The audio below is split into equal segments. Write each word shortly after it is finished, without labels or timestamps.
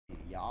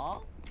Ja.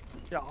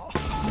 Ja.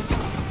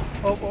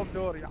 Op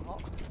door, ja.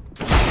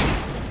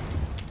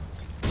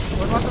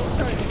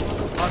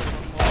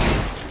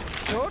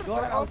 What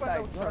was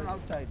outside? Door and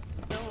outside.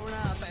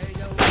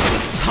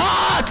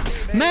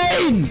 Hot!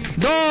 Main!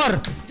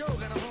 Door!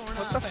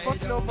 What the fuck,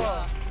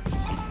 Loba?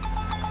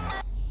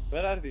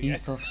 Where are they?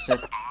 Piece of shit.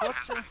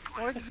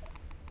 What?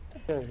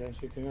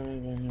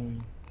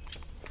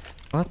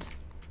 What?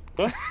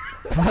 What?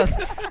 What?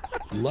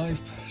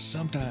 Life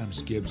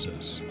sometimes gives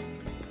us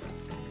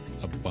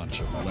a bunch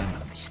of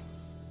lemons.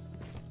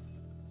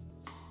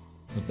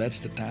 But that's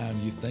the time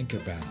you think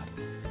about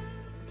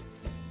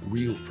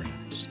real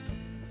friends.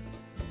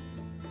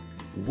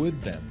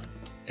 With them,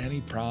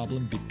 any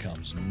problem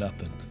becomes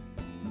nothing.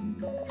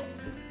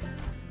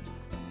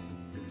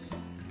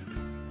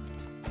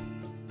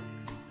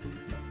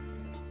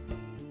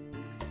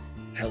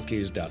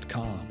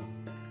 Hellcase.com.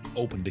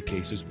 Open the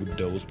cases with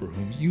those for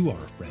whom you are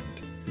a friend,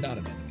 not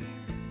an enemy.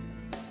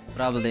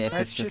 Probably if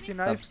Nice it's just shitty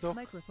knife, subs. though.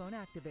 Microphone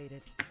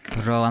activated.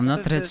 Bro, I'm not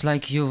What is rich this?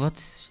 like you.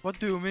 What? What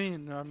do you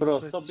mean?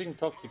 Bro, stop being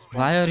toxic.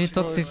 Why are you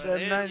toxic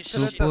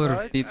to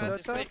poor people?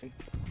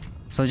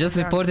 So just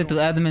report it to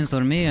admins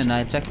or me and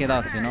I check it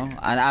out, you know?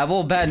 And I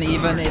will ban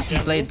even if you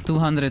played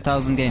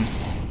 200,000 games.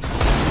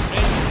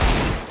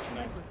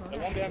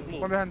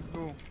 One behind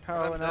blue.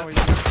 How now is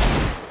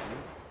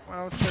one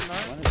outside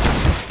now.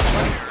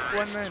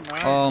 One main.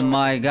 Nice. Oh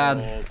my god.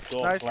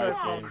 Nice try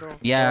from though.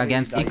 Yeah,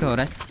 against Eco,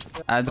 right?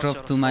 I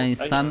drop to my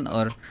son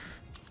or...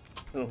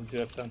 No, to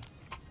your son.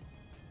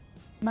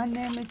 My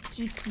name is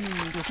Chicky.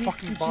 You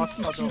fucking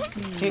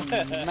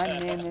bastard. My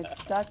name is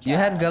Taka. You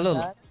had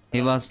Galul.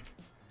 He was.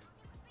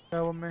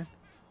 Yeah, one main.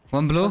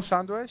 One blue, One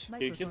sandwich?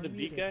 Can you kill the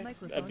big guy? A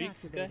Microphone big guy?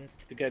 activated.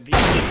 The guy big?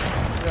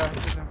 Yeah,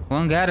 he's in.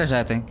 one garage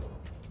I think.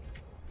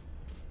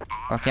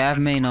 Okay, I have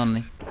main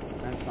only.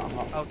 That's not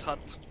hot. Out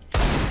hot.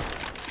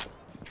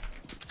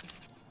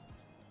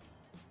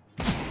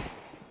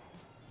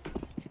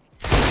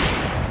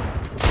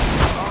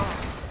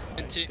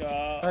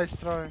 Nice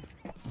try.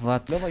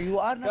 What? Loba, you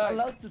are not Guys.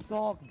 allowed to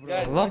talk, bro.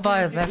 Guys, Loba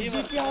why is didn't you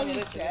actually- give a-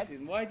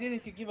 listen, why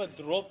didn't you give a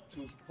drop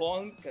to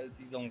Spawn? Cause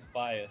he's on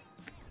fire.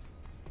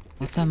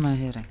 What am I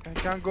hearing? I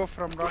can't go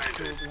from rock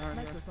to behind.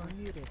 Microphone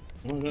muted.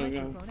 No,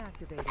 Microphone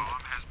activated.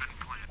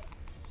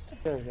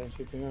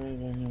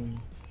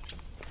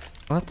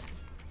 What?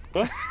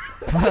 What?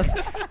 What?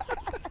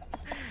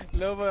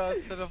 Loba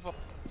instead of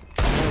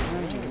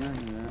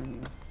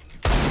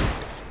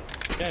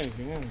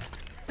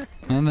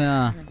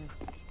Yeah.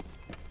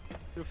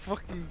 you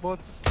fucking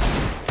bots.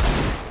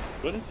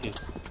 What is he?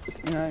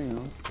 Yeah, you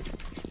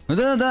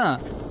know. Da.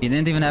 You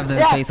didn't even have the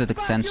face with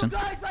extension.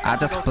 I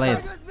just played.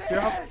 You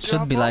have,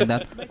 Should be like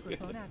that.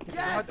 Microphone activated. You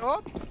had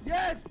up?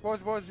 Yes!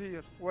 Was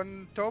here.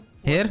 One top.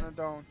 Here? One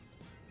down.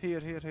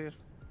 Here.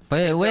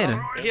 Wait,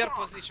 where? Here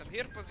position,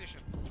 here position.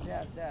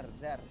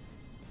 There.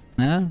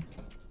 Yeah?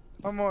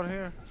 One more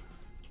here.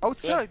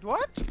 Outside,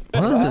 what?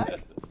 What is it?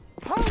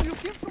 How? You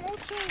came from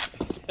outside?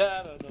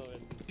 I don't know.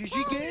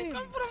 GG game.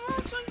 Come from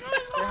outside,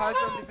 guys. They had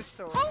only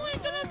pistol. How we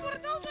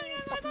teleport outside?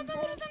 I don't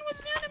understand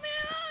what's the enemy.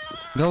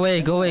 Go away.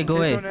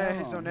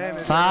 He's on A, maybe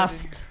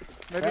Fast.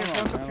 Maybe in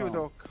front of you,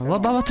 Doc.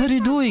 Loba, what are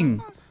you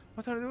doing?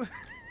 What are you doing?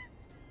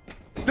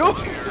 Doc!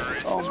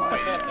 Oh my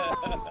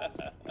god.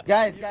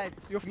 Guys,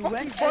 You you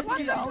went fucking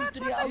every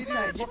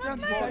outside.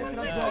 Different Guys,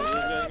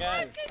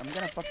 guys. I'm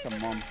gonna fuck some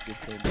moms this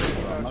day, bro.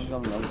 I'm not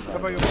going outside.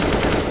 Loba, you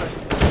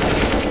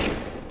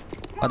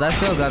But I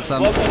still got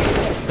some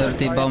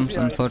dirty bombs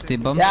and 40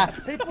 bombs. Yeah,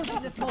 they push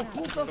in the smoke.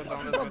 Who the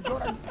fuck got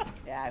door and...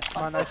 Yeah,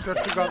 fuck. Man, I swear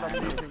to God, I'm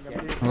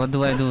leaving. What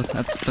do I do?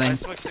 Explain. I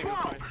smoke single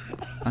point.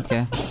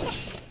 Okay.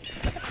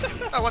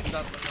 I want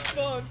that.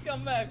 Spawn,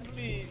 come back,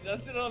 please.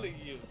 I'm trolling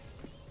you.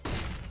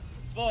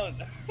 Spawn.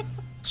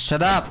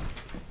 Shut up.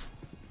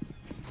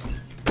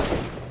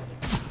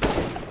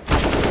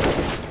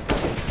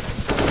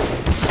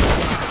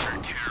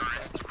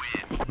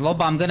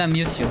 Loba, I'm gonna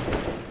mute you.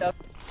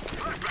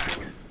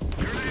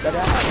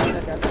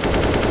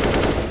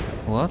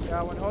 What?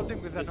 Yeah, when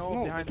holding with an O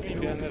Smoke, behind it's me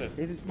you. behind there.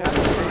 This is Yeah,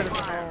 smoke. it's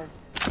an O.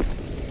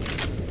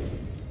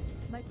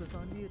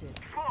 Microphone muted.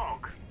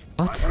 What?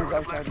 One's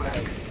outside,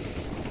 guys.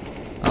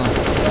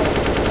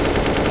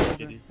 Oh.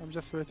 I'm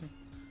just waiting.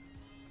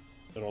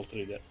 They're all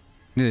three there.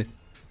 Good.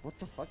 What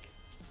the fuck?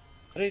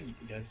 Three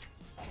guys.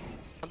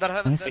 Under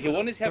heaven. Nice. Okay,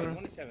 one is heaven,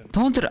 one is heaven.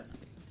 Don't.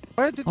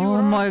 Why did you Oh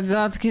run? my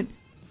god, kid.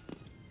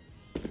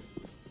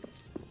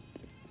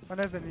 One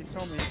heaven, he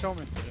saw me.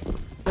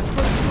 Let's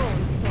go.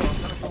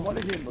 What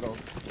is him, bro?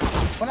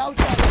 One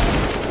outside.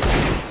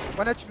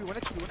 1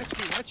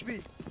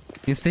 HP.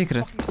 You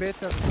secret. Fucking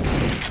better.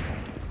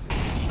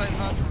 Inside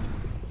hard one.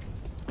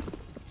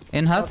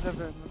 In hut.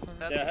 Heaven.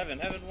 Yeah,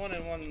 heaven one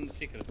and one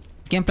secret.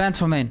 Game plant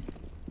for main.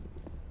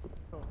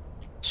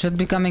 Should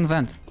be coming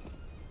vent.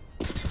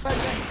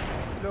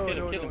 Low.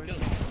 Kill him.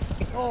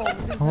 Oh,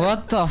 this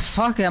What the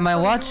fuck am I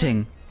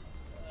watching?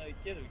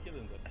 Kill him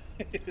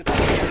guy. Take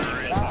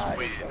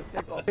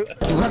off.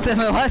 What am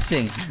I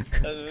watching?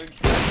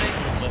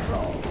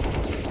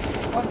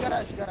 One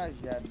garage,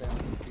 yeah.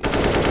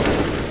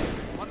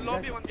 One One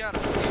lobby, one garage.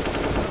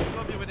 That's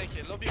lobby with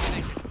AK. Lobby with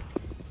AK.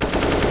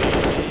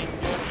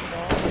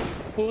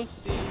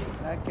 Pussy.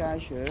 That guy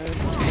should.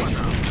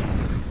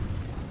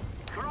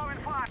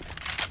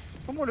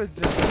 Come on, let's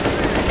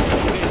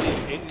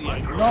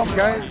No,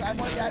 Guys. I'm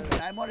already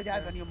having. I'm already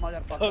having you,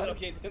 motherfucker.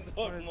 Okay, then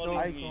don't bully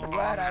I me.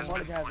 swear I'm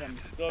already having.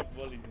 Don't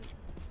bully me.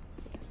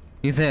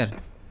 He's here.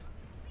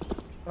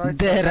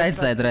 There, right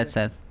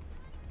side.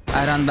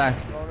 I run back.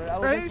 I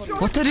will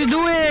What are you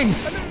doing?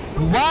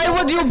 Why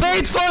would you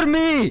bait for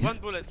me? One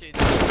bullet, Kate.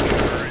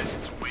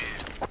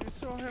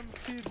 saw him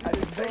feed.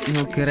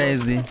 You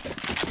crazy.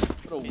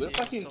 Bro, we're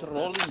fucking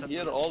trolling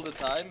here all the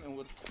time and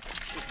we're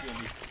shitty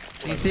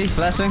on CT,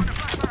 flashing.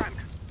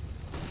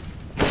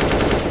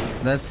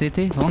 That's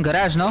CT. One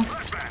garage, no?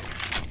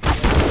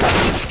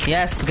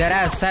 Yes,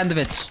 garage,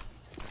 sandwich.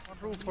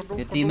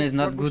 Your team is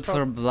not good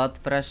for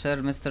blood pressure,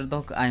 Mr.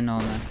 Doc. I know,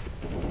 man.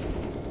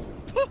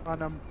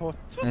 And I'm hot.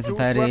 It's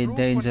very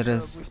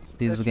dangerous,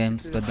 these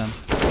games with them.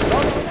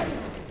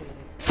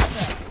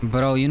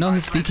 Bro, you know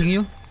he's speaking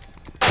you?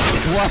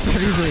 What are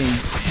you doing?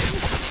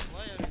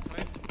 Why are you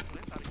trying to plant?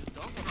 Are you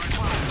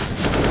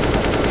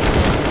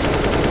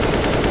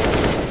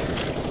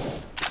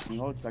dumb?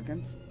 Hold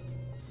second.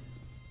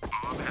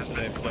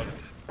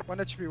 1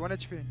 HP, 1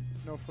 HP.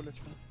 No full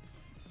HP.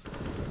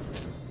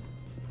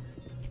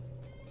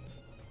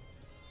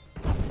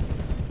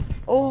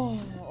 Oh,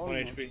 1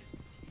 HP.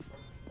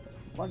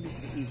 One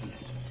is easy.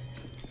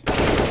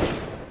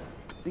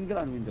 Single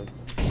on Windows.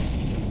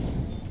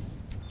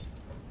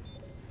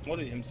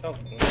 Molly himself,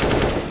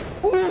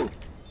 bro.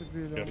 Should be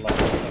You're low.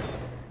 lucky.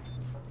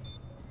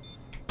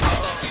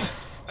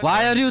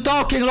 Why are you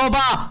talking,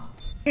 Loba?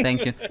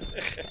 Thank you.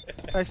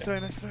 Nice try,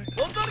 nice try.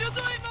 What are you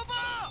doing,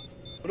 Nova?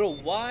 Bro,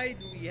 why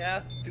do we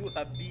have two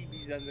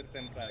Habibis under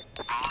 10 packs?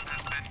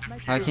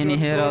 How can you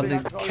hear all the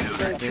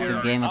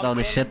game with all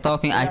the shit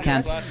talking? I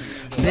can't.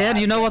 There,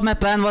 you know what my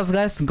plan was,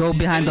 guys? Go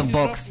behind the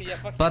box.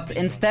 But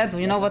instead,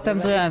 you know what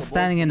I'm doing? I'm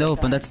standing in the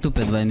open. That's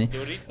stupid by me.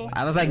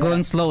 I was like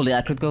going slowly.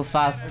 I could go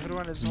fast.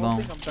 Everyone is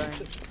Bon. holding, I'm dying.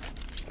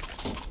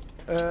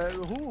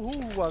 Who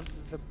was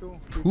the blue?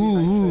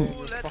 Who?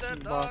 Let the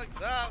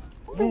dogs out.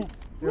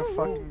 You're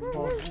fucking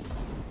bot.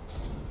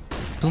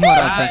 2 more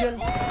outside.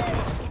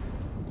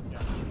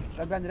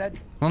 Red band red.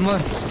 1 more.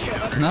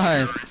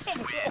 Nice.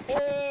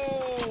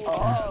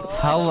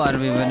 How are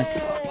we winning?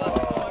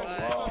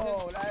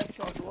 Oh, live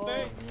shot.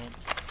 Whoa.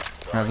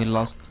 Have we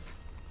lost?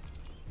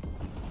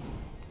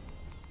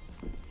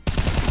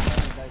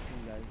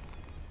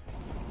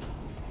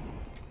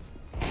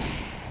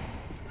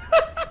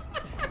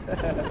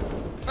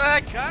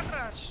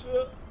 Garage.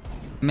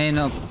 Main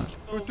up.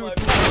 Oh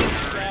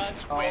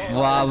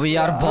Wow, we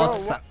are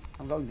bots.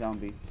 I'm going down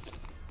B.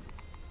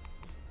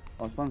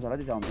 Oh, Spawn's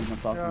already down B,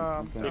 not talking.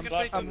 Yeah, You can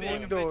play to I'm me, you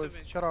can play to Windows. me.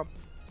 Shut up.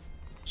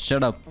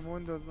 Shut up. I'm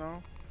Windows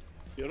now.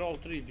 You're all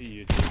 3v,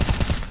 you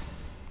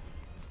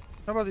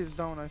Nobody's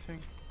down, I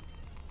think.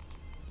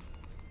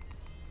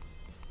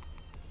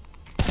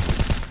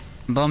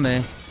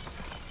 Bombay.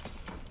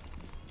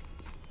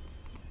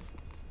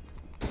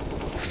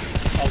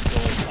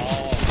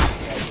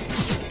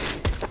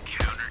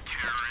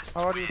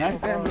 How are you? Nice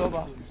game,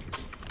 Loba.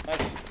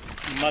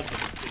 That's mother.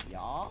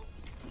 Yeah.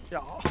 Yeah.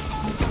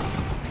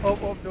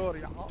 Up door,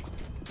 yeah.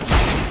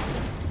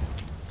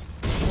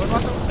 What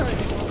was outside?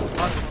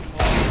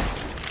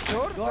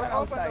 Door and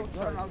outside.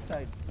 Door and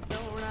outside.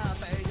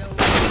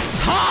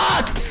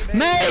 Hot!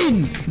 Main!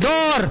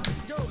 Door!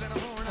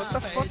 What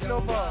the fuck,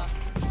 Loba?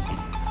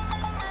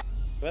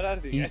 Where are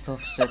they? Piece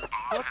of shit.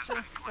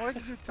 Why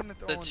did you turn it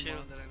The on?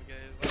 children,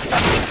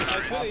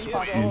 guys.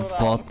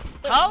 Bot.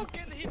 How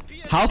can he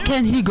be a How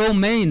can he go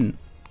main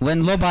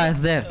when Loba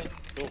is there?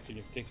 Oh, can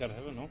you take her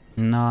heaven, no?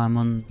 No, I'm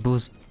on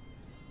boost.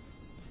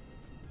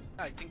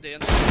 I think they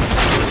end.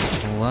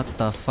 What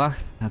the fuck?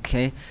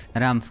 Okay,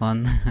 ramp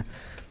one.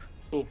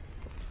 Oh,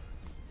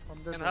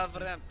 I'm dead. Can have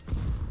ramp.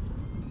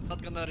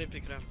 Not gonna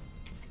repick ramp.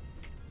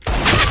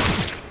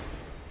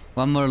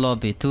 One more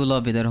lobby, 2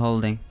 lobby they're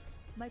holding.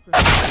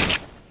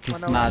 Microphone.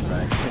 He's mad.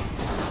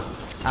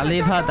 I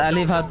leave hut, I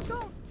leave hut.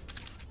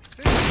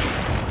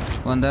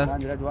 One there.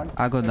 And red one.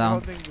 I go Could be down.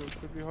 holding you,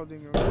 could be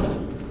holding you.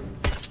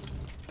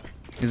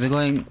 Is he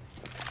going?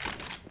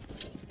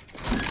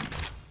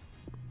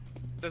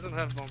 Doesn't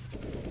have bomb.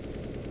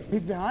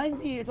 He's behind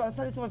me. I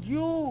thought it was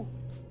you.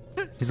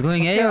 He's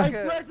going A I or?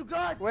 swear to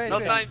God. Wait, No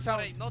wait, time for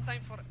sound. A. No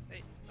time for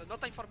A. No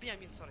time for B, I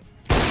mean, sorry.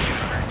 Oh,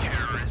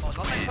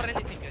 no time for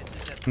anything, guys.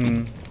 It's dead.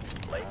 Hmm.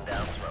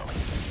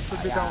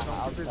 Should be down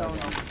now, should be down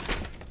now.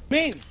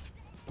 main!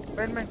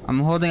 Main. I'm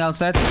holding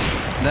outside.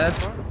 Dead.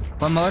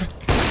 One more.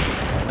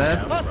 Dead.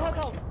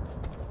 Hot!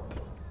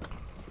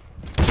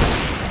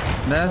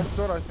 Dead.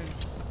 Door, I think.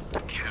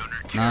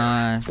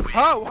 Nice.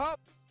 How?